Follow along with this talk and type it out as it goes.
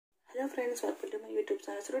Hello friends, welcome to my YouTube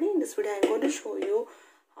channel. So today in this video I am going to show you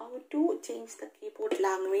how to change the keyboard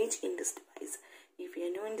language in this device. If you are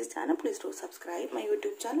new in this channel, please do subscribe my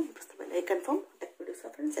YouTube channel and press the bell icon for more tech videos. So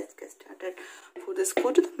friends, let's get started. For this,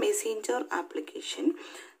 go to the Messenger application.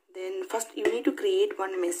 Then first you need to create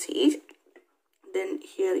one message. Then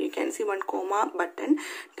here you can see one comma button.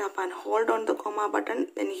 Tap and hold on the comma button.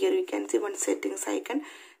 Then here you can see one settings icon.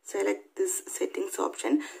 Select this settings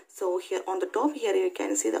option. So here on the top here you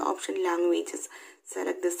can see the option languages.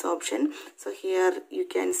 Select this option. So here you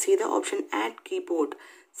can see the option add keyboard.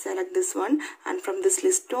 Select this one, and from this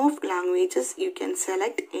list of languages you can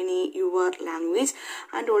select any your language,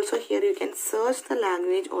 and also here you can search the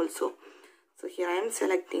language also. So here I am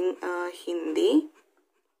selecting Hindi.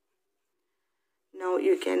 Now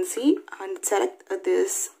you can see and select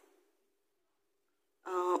this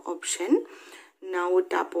option. Now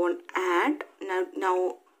tap on add.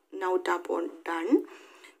 Now tap on done.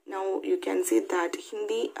 Now you can see that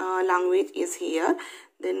Hindi language is here.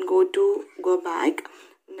 Then go back.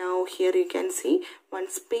 Now here you can see one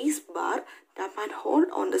space bar. Tap and hold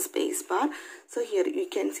on the space bar. So here you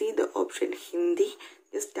can see the option Hindi.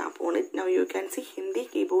 Just tap on it. Now you can see Hindi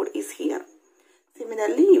keyboard is here.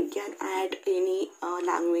 Similarly, you can add any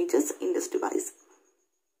languages in this device.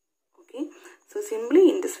 Okay, so simply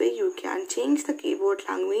in this way you can change the keyboard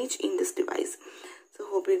language in this device. So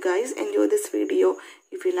hope you guys enjoy this video.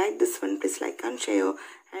 If you like this one, please like and share,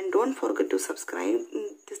 and don't forget to subscribe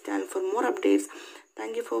this channel for more updates.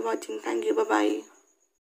 Thank you for watching. Thank you. Bye bye.